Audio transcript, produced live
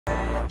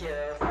Been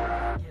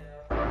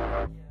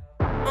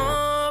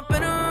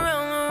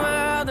around the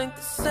world, think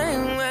the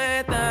same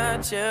way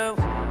that you.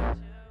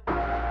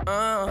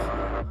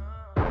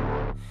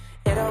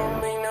 It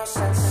don't make no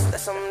sense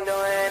unless I'm doing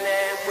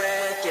it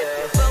with you.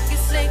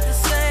 Focus ain't the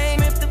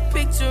same if the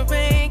picture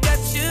ain't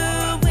got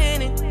you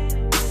in it.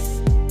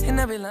 And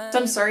every line. So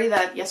I'm sorry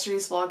that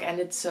yesterday's vlog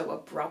ended so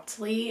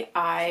abruptly.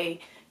 I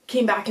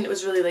came back and it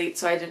was really late,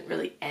 so I didn't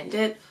really end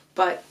it,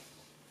 but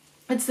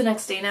it's the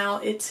next day now.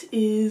 It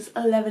is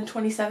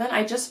 11:27.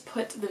 I just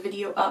put the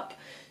video up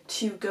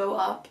to go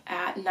up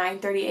at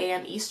 9:30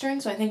 a.m. Eastern,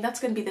 so I think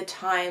that's going to be the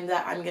time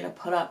that I'm going to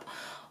put up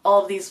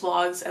all of these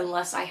vlogs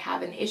unless I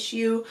have an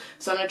issue.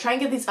 So I'm going to try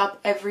and get these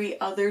up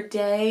every other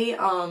day.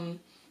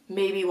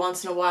 Maybe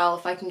once in a while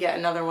if I can get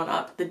another one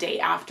up the day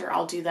after,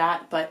 I'll do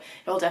that, but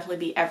it'll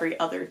definitely be every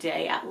other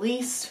day at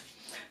least.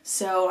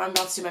 So I'm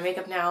about to do my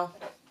makeup now.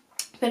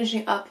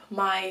 Finishing up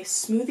my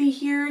smoothie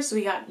here. So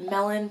we got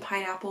melon,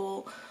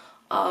 pineapple,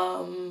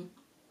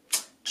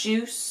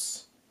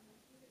 juice,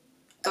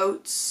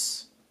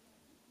 oats.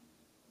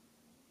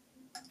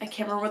 I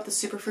can't remember what the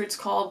superfruit's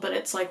called, but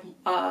it's like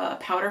a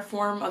powder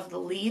form of the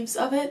leaves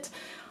of it.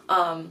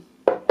 And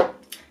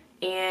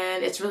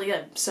it's really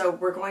good. So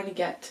we're going to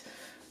get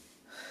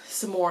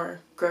some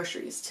more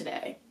groceries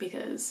today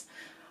because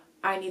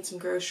I need some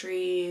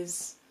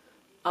groceries.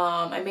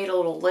 I made a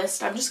little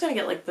list. I'm just going to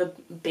get like the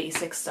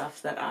basic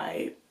stuff that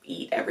I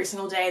eat every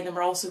single day, and then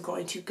we're also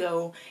going to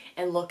go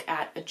and look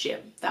at a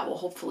gym that will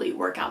hopefully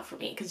work out for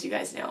me because you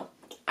guys know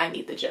I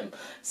need the gym.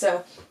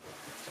 So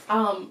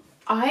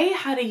I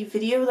had a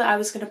video that I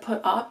was going to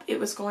put up. It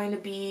was going to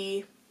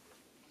be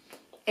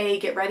a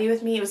get ready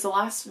with me. It was the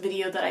last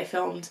video that I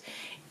filmed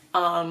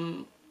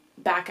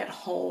back at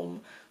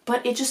home,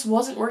 but it just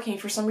wasn't working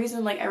for some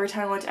reason. Like every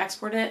time I went to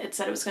export it, it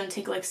said it was going to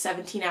take like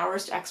 17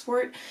 hours to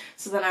export.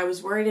 So then I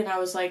was worried and I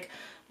was like,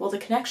 well, the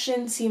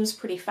connection seems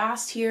pretty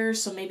fast here,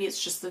 so maybe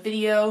it's just the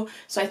video.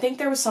 So I think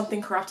there was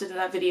something corrupted in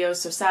that video,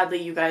 so sadly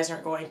you guys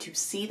aren't going to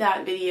see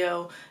that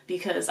video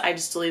because I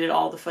just deleted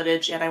all the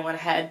footage and I went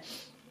ahead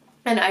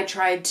and I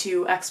tried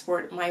to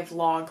export my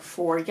vlog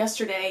for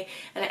yesterday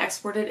and I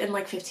exported in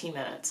like 15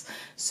 minutes.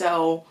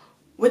 So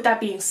with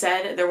that being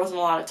said, there wasn't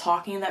a lot of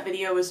talking in that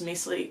video. It was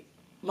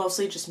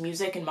mostly just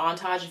music and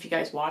montage if you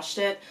guys watched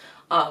it.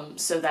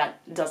 So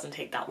that doesn't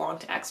take that long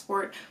to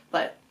export,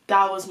 but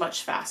that was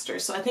much faster.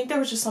 So I think there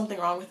was just something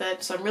wrong with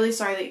it. So I'm really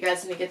sorry that you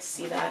guys didn't get to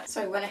see that.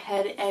 So I went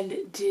ahead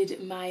and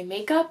did my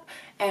makeup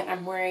and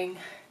I'm wearing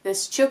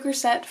this choker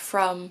set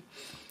from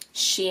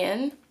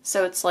Shein.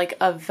 So it's like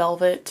a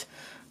velvet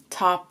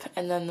top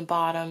and then the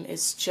bottom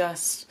is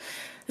just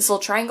this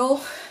little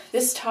triangle.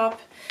 This top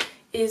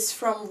is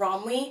from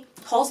Romley.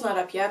 Haul's not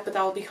up yet, but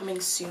that will be coming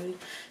soon.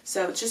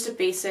 So it's just a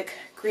basic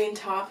green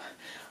top.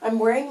 I'm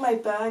wearing my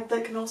bag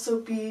that can also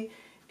be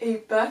a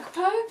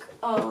backpack.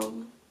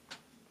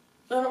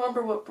 I don't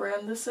remember what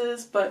brand this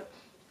is, but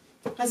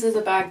this is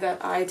a bag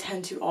that I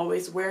tend to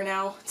always wear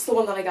now. It's the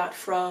one that I got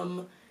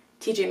from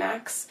TJ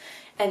Maxx.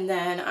 And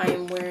then I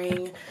am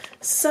wearing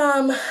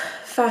some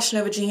Fashion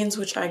Nova jeans,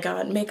 which I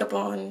got makeup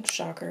on,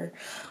 shocker.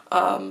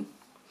 And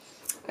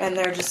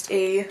they're just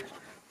a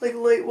like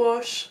light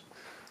wash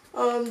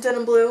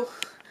denim blue,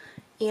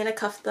 and I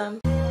cuffed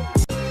them.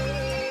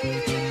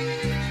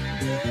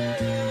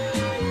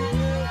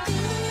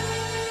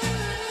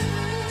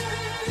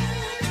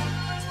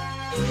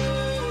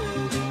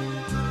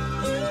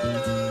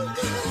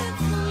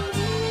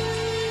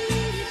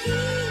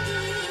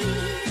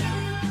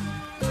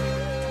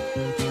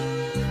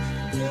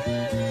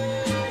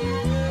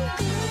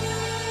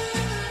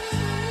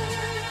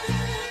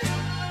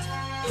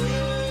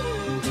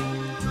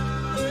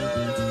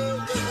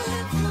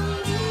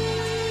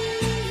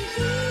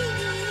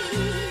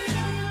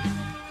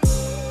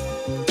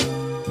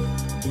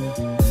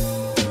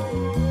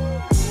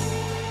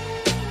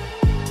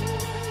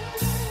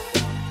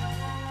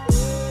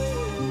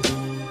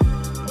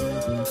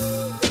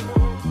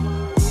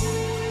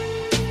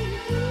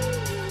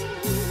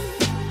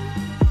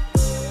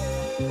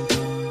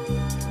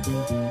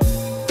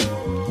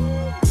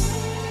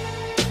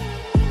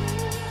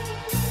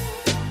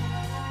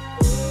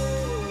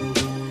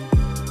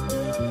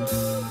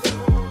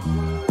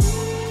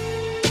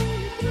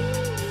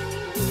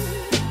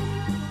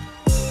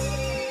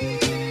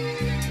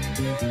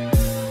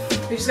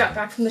 We just got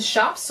back from the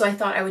shop, so I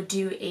thought I would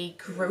do a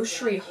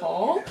grocery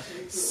haul.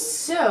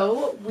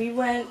 So we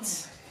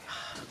went,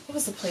 what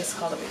was the place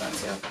called that we went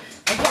to?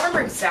 I can't remember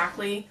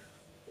exactly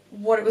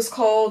what it was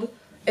called.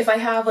 If I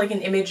have like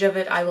an image of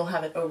it, I will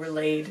have it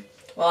overlaid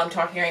while I'm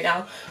talking right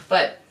now.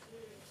 But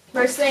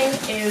first thing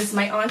is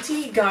my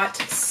auntie got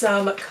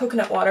some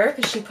coconut water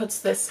because she puts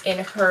this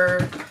in her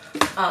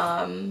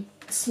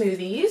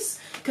smoothies,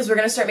 because we're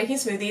going to start making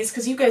smoothies,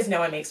 because you guys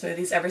know I make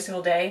smoothies every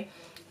single day.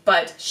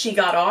 But she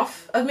got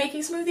off of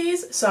making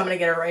smoothies, so I'm going to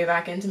get her right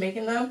back into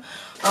making them.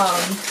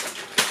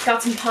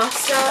 Got some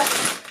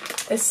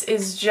pasta. This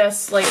is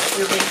just like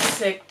your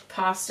basic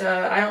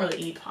pasta. I don't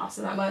really eat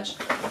pasta that much.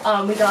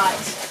 We got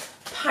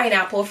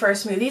pineapple for our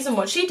smoothies, and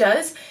what she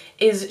does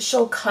is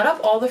she'll cut up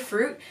all the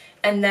fruit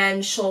and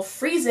then she'll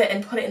freeze it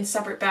and put it in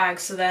separate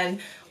bags, so then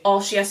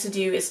all she has to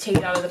do is take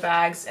it out of the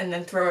bags and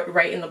then throw it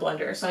right in the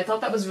blender. So I thought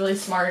that was really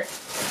smart.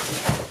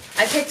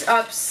 I picked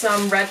up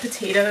some red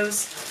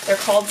potatoes. They're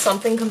called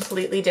something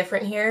completely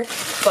different here,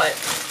 but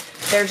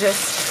they're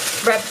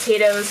just red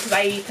potatoes because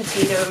I eat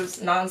potatoes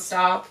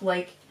nonstop.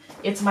 Like,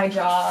 it's my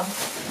job.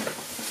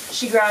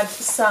 She grabbed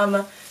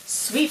some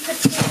sweet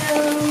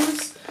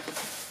potatoes.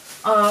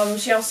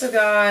 She also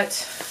got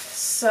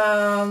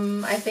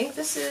some, I think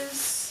this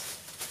is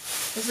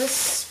this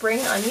spring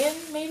onion,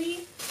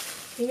 maybe?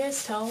 Can you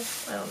guys tell?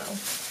 I don't know.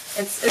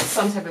 It's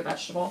some type of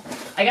vegetable.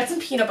 I got some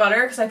peanut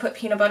butter because I put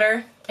peanut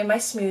butter in my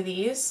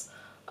smoothies.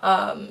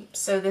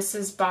 So this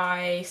is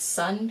by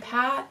Sun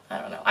Pat. I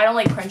don't know. I don't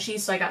like crunchy,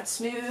 so I got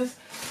smooth.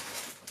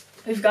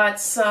 We've got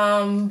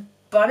some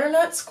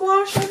butternut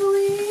squash, I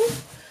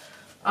believe.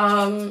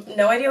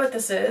 No idea what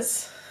this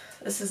is.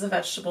 This is a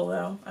vegetable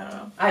though. I don't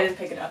know. I didn't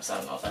pick it up, so I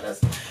don't know what that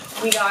is.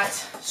 We got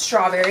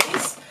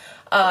strawberries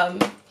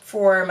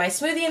for my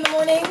smoothie in the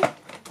morning.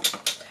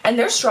 And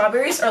their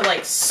strawberries are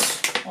like,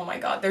 oh my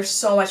god, they're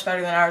so much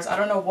better than ours. I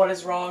don't know what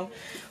is wrong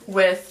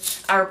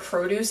with our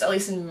produce, at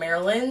least in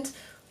Maryland,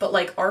 but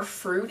like our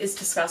fruit is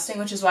disgusting,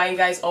 which is why you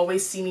guys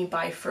always see me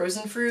buy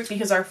frozen fruit,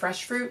 because our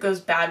fresh fruit goes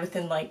bad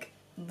within like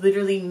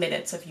literally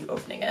minutes of you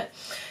opening it.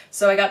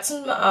 So I got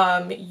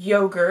some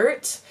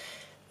yogurt.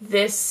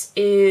 This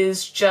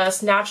is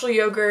just natural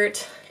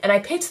yogurt, and I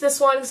picked this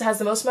one because it has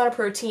the most amount of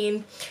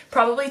protein.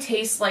 Probably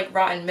tastes like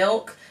rotten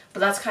milk, but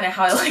that's kind of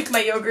how I like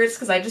my yogurts,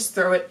 because I just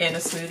throw it in a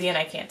smoothie and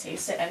I can't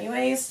taste it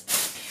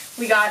anyways.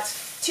 We got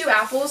 2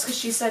 apples because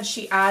she said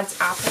she adds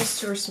apples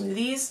to her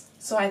smoothies,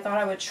 so I thought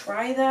I would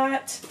try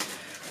that.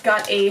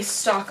 Got a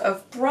stalk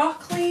of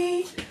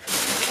broccoli.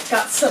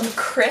 Got some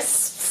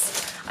crisps.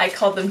 I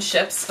called them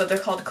chips, but they're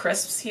called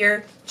crisps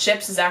here.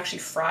 Chips is actually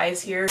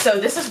fries here. So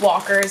this is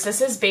Walker's.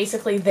 This is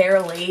basically their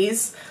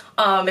Lay's.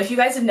 If you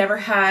guys have never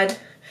had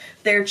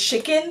their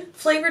chicken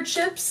flavored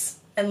chips,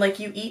 and like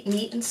you eat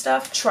meat and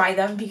stuff, try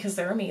them because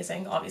they're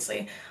amazing.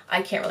 Obviously,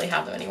 I can't really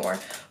have them anymore.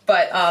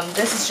 But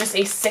this is just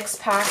a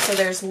 6-pack, so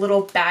there's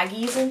little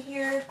baggies in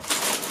here.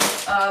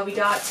 We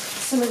got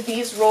some of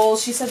these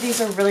rolls. She said these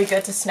are really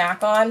good to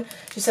snack on.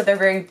 She said they're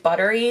very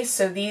buttery.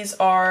 So these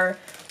are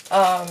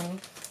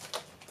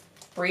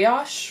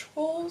brioche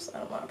rolls. I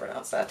don't know how to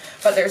pronounce that.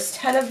 But there's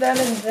 10 of them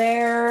in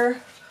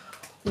there.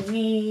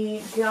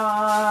 We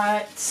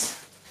got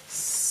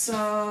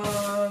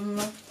some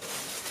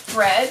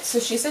bread. So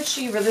she said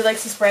she really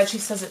likes this bread. She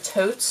says it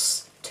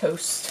toasts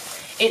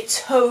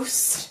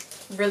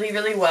really,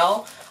 really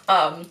well.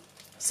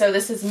 So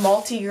this is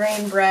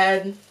multi-grain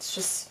bread.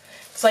 It's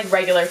like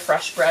regular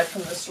fresh bread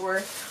from the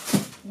store.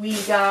 We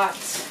got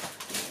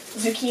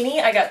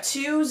zucchini. I got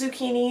 2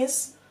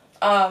 zucchinis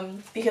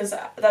because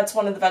that's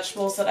one of the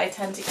vegetables that I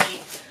tend to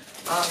eat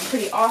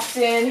pretty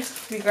often.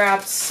 We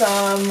grabbed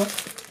some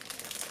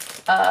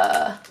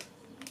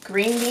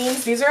green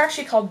beans. These are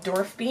actually called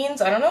dwarf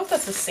beans. I don't know if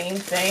that's the same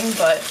thing,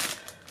 but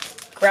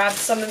grabbed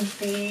some of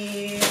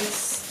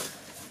these.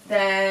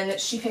 Then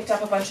she picked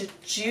up a bunch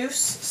of juice.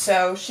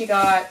 So she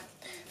got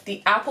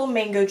the apple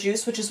mango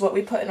juice, which is what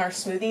we put in our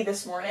smoothie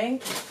this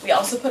morning. We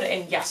also put it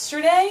in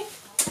yesterday.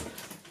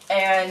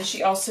 And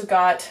she also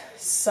got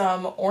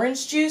some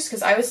orange juice,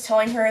 because I was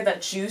telling her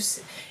that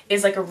juice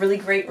is like a really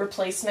great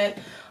replacement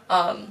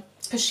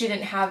because she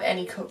didn't have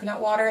any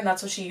coconut water, and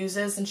that's what she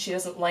uses, and she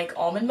doesn't like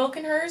almond milk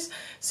in hers.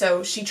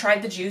 So she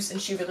tried the juice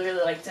and she really,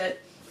 really liked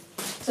it.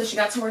 So she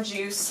got some more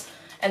juice,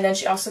 and then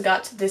she also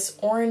got this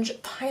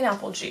orange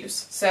pineapple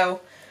juice.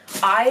 So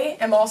I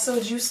am also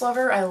a juice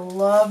lover. I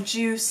love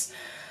juice.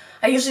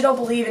 I usually don't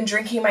believe in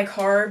drinking my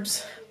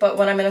carbs, but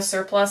when I'm in a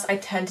surplus, I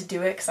tend to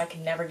do it because I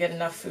can never get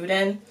enough food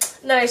in.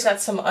 And then I just got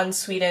some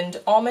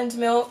unsweetened almond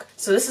milk.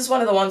 So this is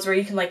one of the ones where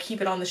you can like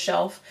keep it on the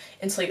shelf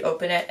until you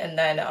open it, and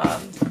then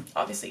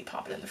obviously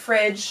pop it in the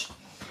fridge.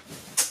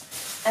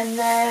 And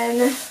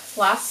then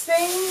last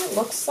thing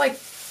looks like,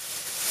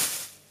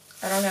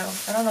 I don't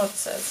know what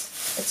this is.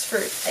 It's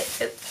fruit.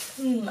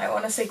 I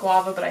want to say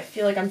guava, but I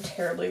feel like I'm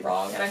terribly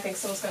wrong, and I think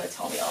someone's going to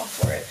tell me off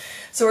for it.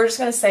 So we're just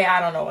going to say I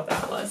don't know what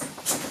that was.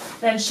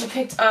 Then she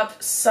picked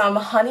up some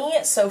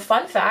honey. So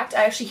fun fact,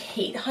 I actually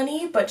hate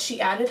honey, but she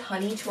added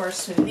honey to our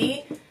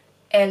smoothie,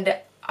 and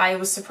I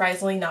was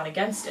surprisingly not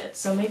against it.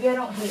 So maybe I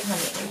don't hate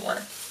honey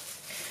anymore.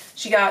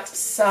 She got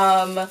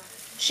some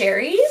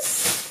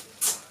cherries.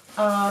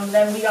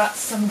 Then we got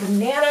some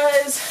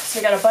bananas. So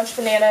we got a bunch of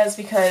bananas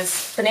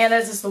because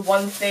bananas is the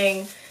one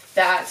thing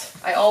that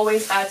I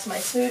always add to my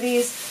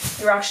smoothies.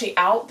 They were actually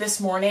out this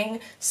morning,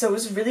 so it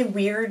was really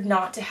weird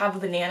not to have a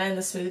banana in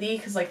the smoothie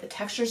because like the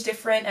texture's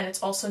different and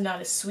it's also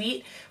not as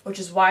sweet, which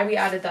is why we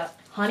added that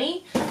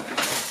honey.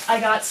 I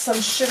got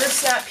some sugar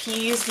snap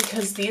peas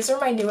because these are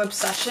my new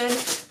obsession.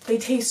 They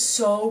taste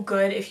so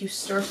good if you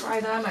stir fry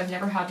them. I've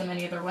never had them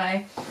any other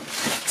way.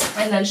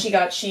 And then she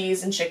got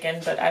cheese and chicken,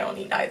 but I don't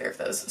eat either of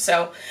those.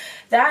 So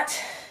that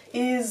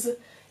is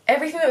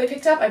everything that we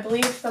picked up. I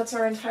believe that's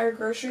our entire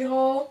grocery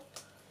haul.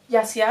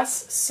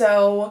 Yes.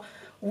 So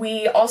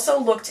we also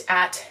looked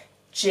at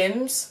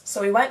gyms.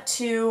 So we went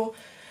to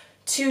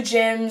 2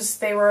 gyms.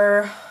 They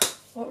were,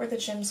 what were the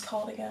gyms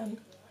called again?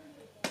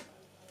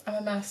 I'm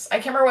a mess. I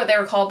can't remember what they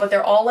were called, but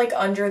they're all like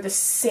under the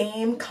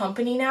same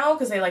company now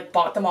because they like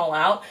bought them all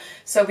out.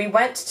 So we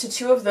went to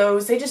 2 of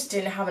those. They just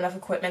didn't have enough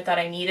equipment that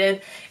I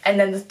needed. And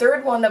then the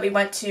third one that we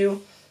went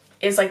to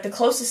is like the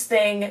closest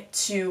thing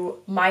to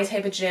my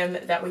type of gym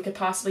that we could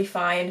possibly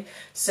find.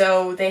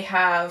 So they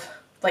have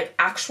like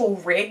actual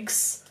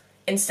rigs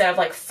instead of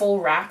like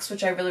full racks,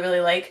 which I really, really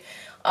like.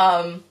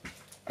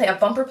 They have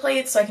bumper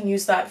plates, so I can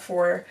use that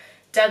for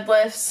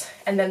deadlifts,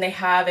 and then they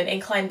have an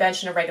incline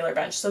bench and a regular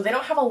bench. So they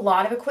don't have a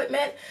lot of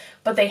equipment,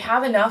 but they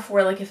have enough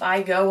where like if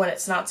I go when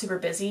it's not super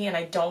busy, and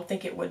I don't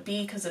think it would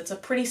be because it's a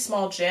pretty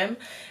small gym,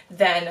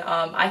 then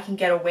I can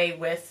get away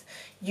with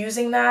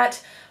using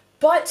that.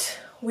 But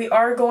we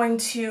are going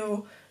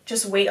to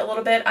just wait a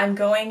little bit. I'm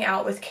going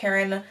out with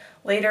Karen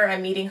later.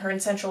 I'm meeting her in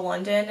central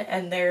London,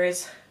 and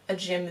there's a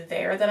gym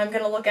there that I'm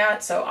going to look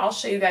at. So I'll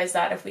show you guys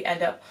that if we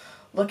end up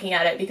looking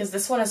at it, because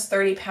this one is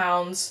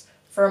 £30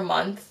 for a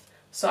month.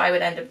 So I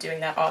would end up doing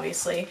that,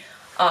 obviously.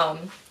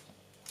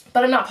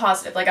 But I'm not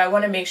positive. Like, I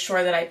want to make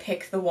sure that I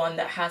pick the one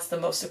that has the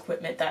most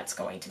equipment that's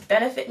going to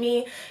benefit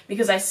me,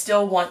 because I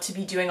still want to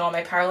be doing all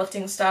my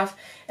powerlifting stuff.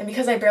 And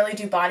because I barely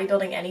do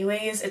bodybuilding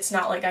anyways, it's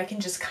not like I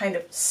can just kind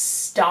of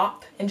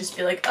stop and just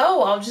be like,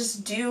 oh, I'll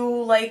just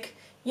do like,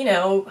 you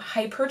know,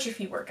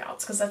 hypertrophy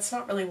workouts, because that's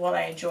not really what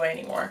I enjoy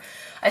anymore.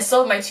 I still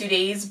have my 2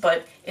 days,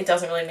 but it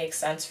doesn't really make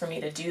sense for me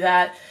to do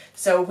that.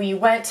 So we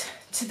went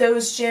to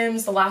those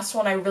gyms. The last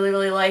one I really,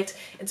 really liked.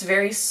 It's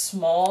very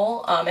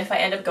small. If I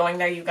end up going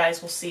there, you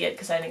guys will see it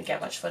because I didn't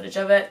get much footage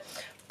of it.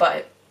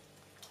 But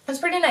it's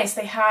pretty nice.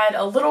 They had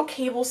a little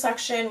cable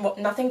section,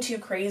 nothing too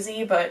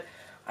crazy, but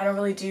I don't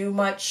really do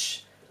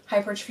much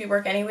hypertrophy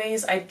work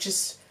anyways. I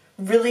just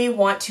really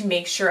want to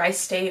make sure I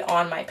stay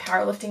on my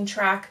powerlifting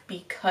track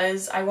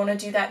because I want to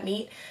do that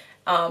meet,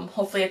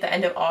 hopefully at the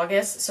end of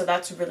August. So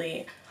that's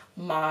really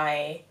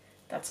my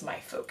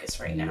focus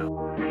right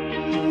now.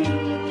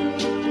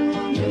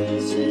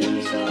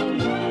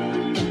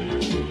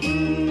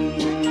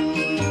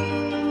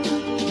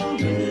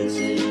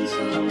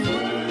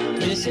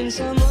 Missing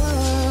someone.